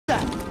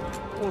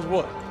What was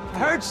what? I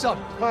heard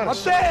something.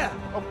 Honest. Up there!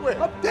 Up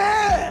where? Up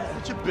there!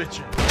 What you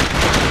bitching?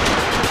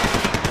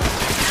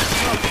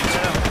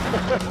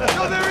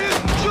 No, there he is!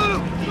 Shoot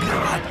him!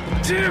 God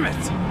damn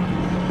it!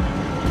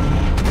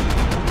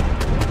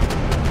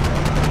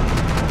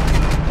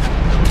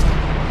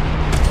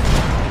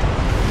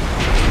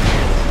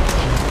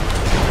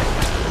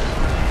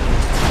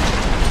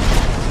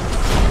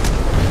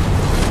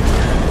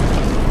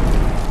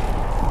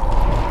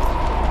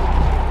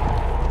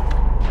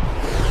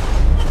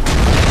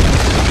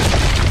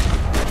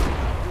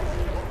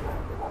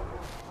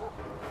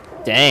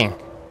 Dang.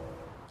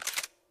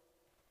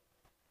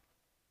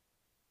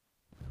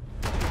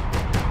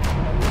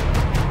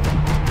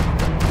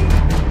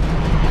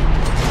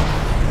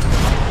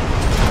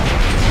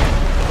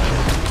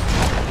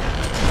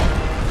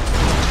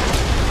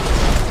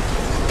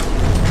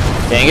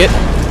 Dang it.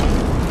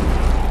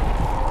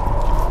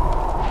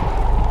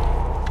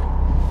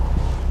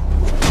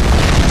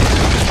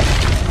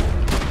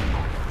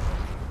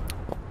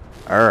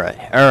 Alright,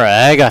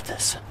 I got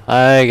this.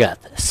 I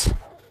got this.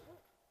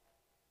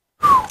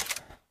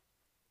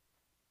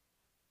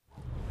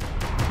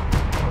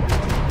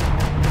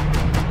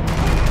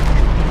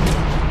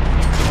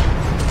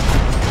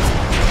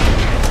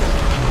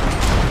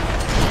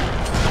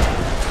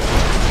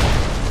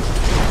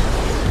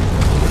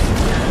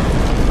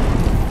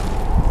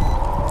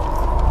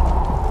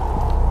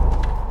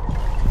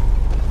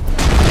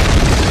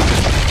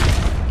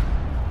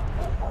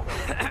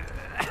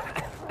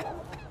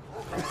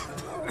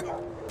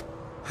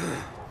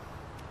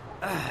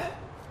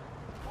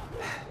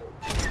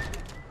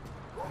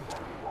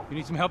 You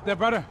need some help there,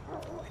 brother?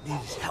 I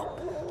needed help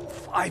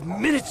 5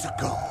 minutes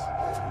ago.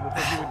 You look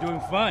like you were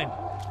doing fine.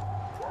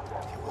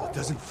 Well, it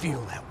doesn't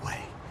feel that way.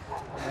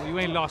 Well, you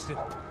ain't lost it.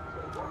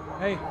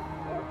 Hey,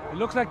 it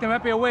looks like there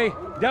might be a way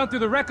down through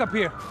the wreck up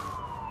here.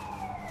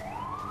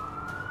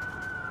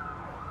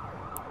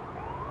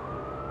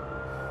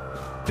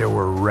 There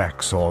were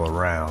wrecks all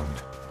around,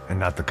 and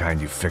not the kind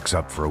you fix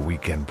up for a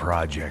weekend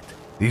project.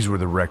 These were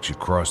the wrecks you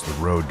crossed the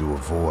road to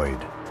avoid.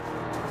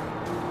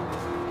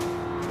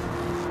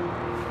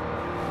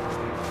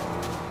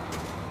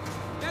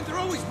 And they're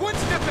always one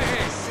step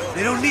ahead.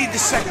 They don't need to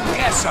second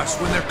guess us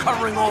when they're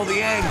covering all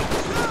the angles.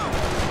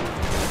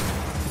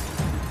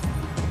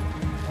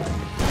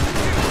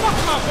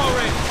 Fuck off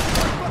already!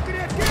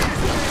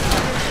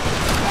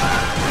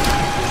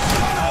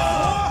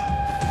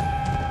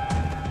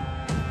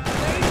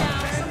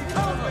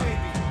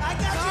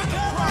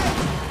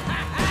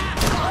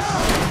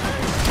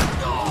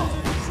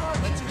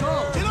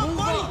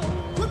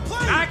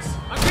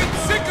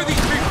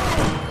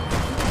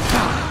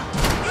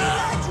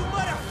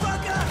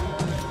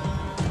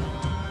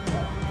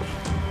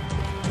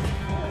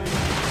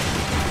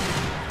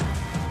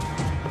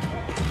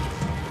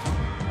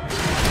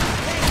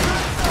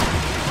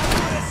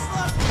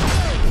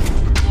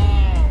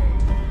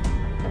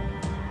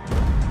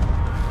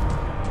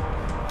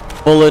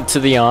 Bullet to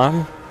the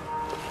arm.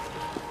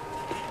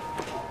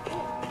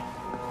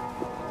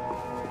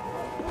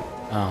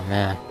 Oh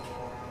man.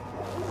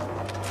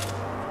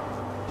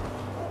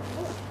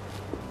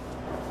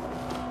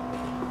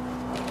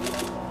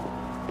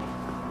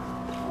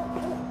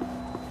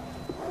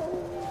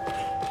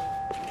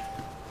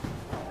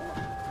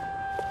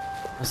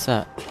 What's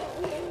that?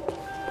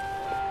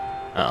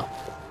 Oh.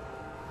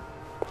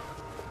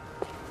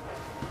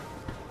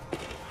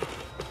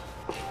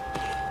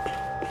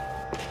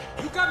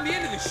 Got me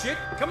into this shit.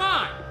 Come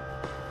on.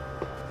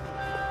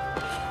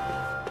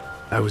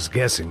 I was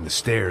guessing the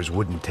stairs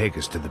wouldn't take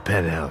us to the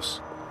penthouse,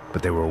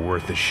 but they were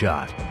worth a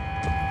shot.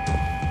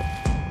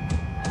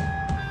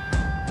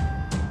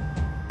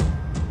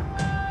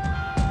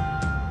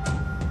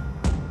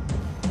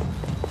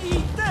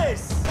 Eat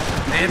this!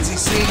 Fancy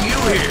seeing you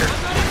here.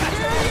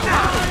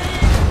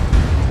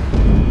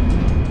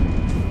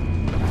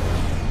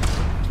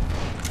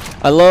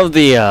 I love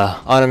the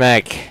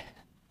automatic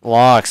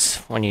locks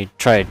when you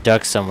try to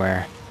duck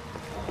somewhere.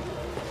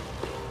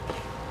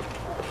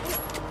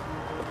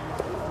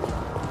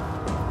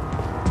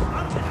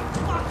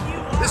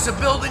 This a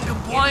building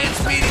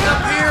compliance meeting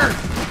up here?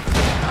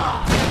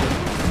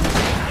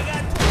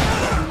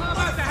 I'm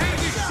about to hang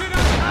this shit up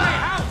in my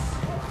house.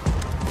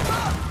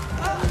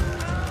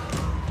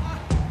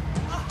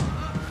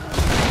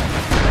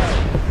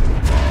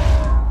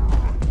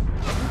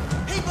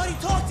 Hey, buddy,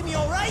 talk to me,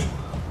 all right?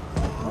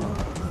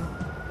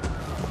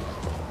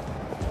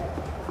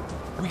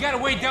 We got a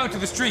way down to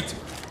the street.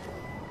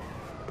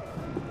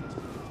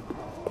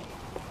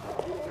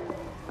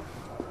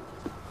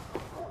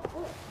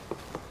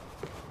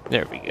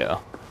 There we go.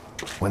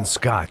 When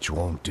scotch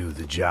won't do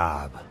the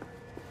job.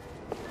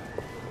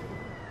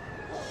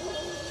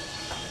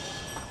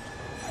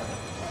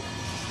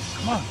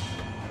 Come on.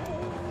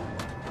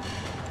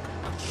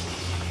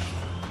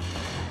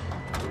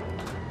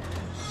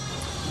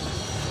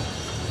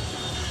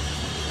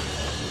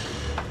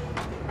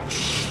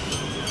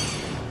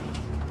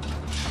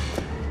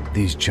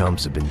 These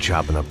chumps have been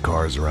chopping up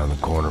cars around the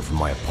corner from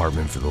my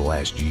apartment for the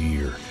last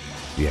year.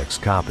 The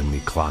ex-cop and me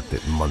clocked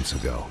it months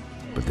ago,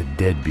 but the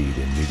deadbeat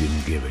in me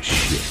didn't give a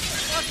shit.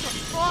 What the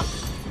fuck?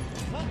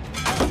 Oh,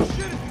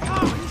 shit, it's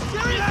gone. Are you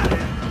serious?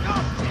 Go!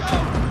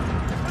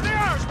 There they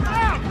are! Spread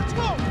out! Let's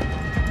go!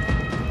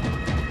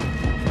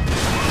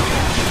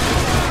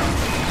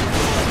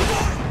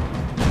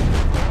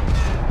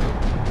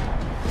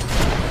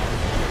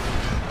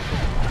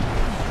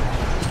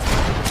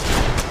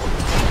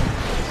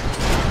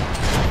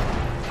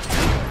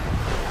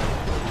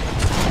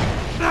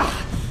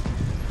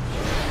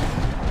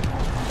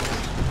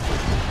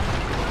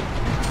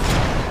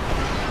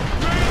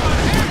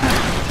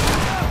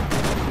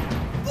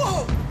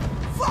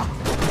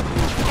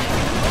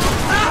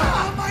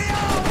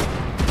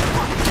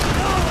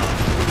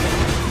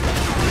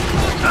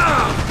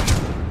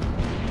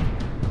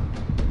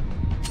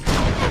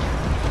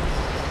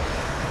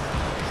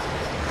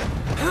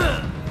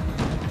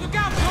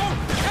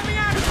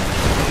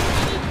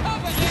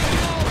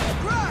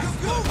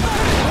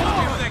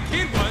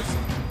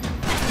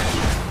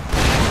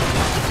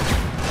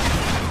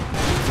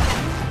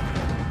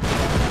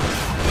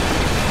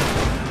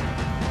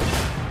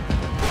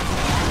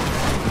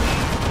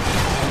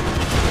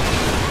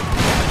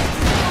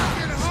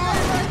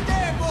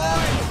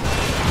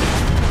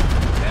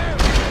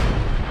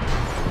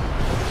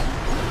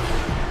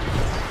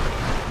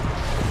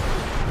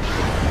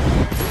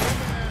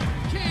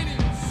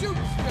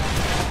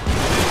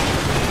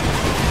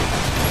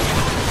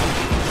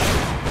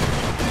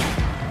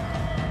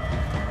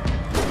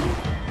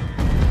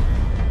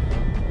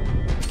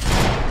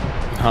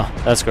 Huh,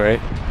 that's great.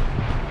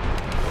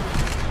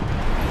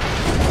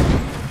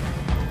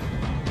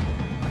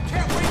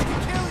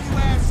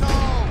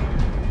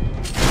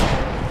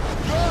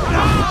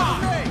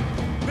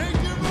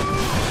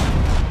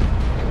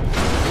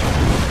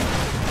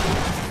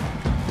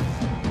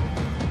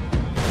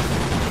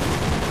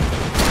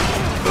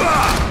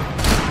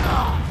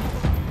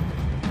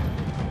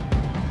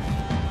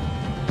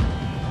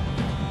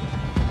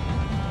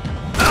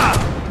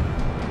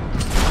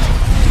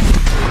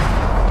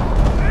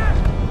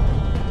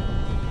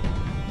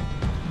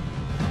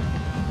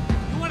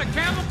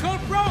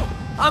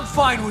 I'm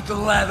fine with the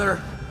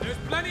leather. There's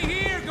plenty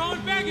here,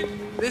 going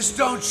begging. This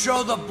don't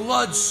show the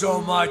blood so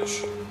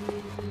much.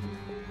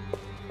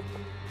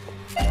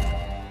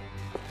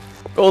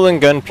 Golden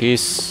gun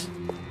piece.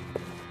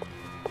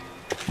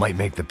 Might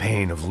make the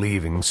pain of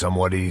leaving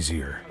somewhat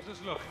easier. How's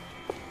this look?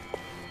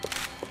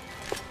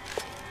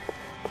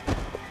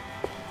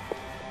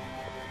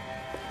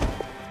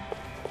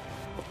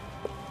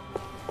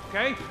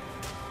 Okay.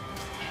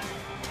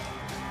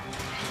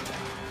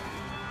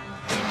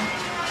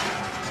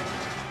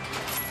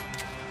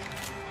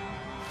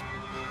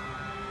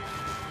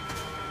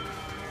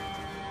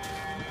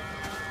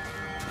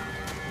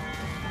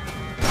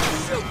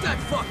 Shoot that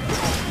fucker!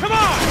 Come on!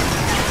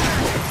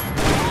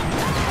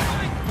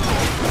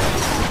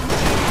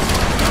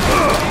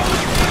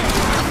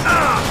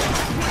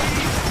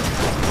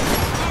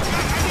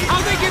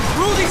 How'd they get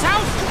through these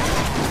houses?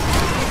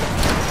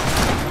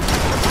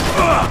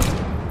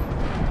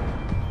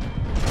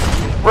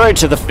 Right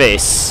to the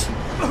face.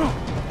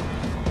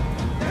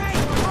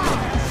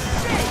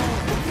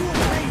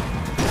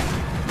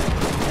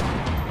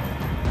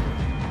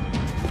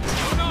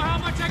 Don't know how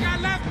much I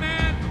got left,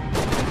 man.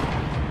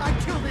 I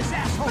killed this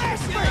asshole! You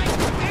like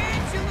to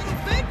dance, you little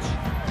bitch?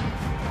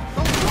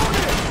 Don't shoot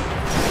it!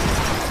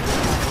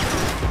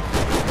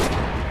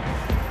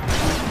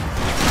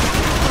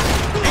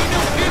 Ain't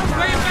no kids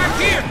playing back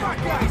here. Come on,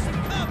 guys!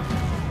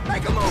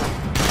 Make a move!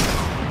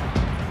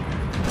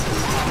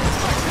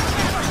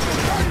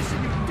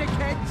 You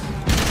dickheads!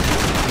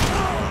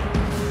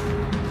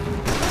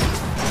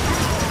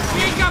 We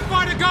ain't got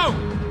far to go.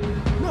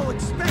 No,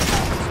 expect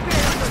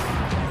spare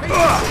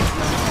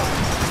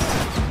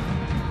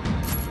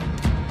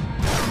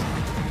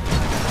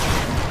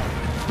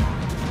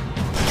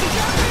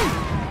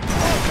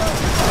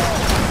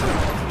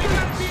We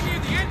gotta be near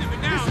the end of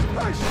it now.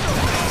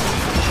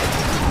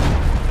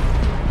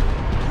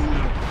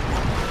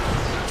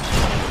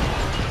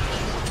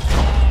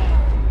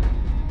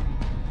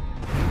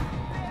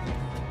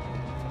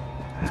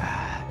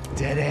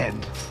 Dead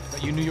end.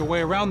 But you knew your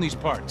way around these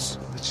parts.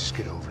 Let's just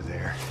get over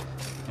there.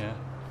 Yeah.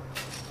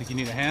 Think you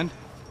need a hand?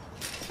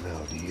 No,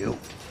 do you?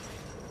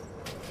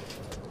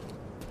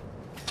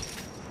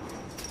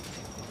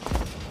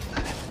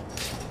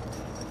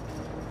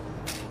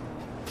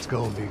 Let's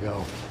go,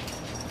 Bigo.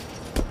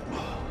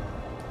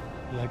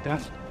 You like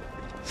that?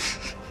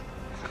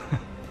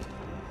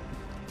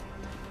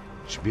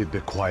 Should be a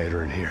bit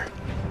quieter in here.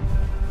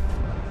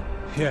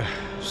 Yeah,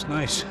 it's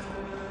nice.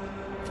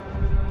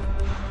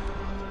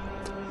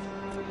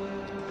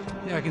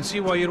 Yeah, I can see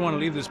why you'd want to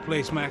leave this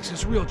place, Max.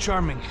 It's real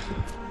charming.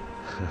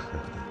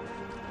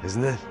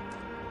 Isn't it?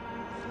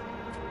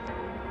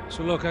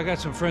 So look, I got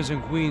some friends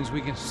in Queens. We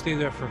can stay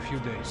there for a few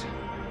days.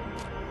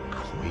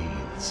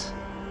 Queens.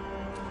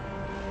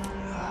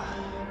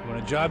 You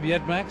want a job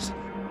yet, Max?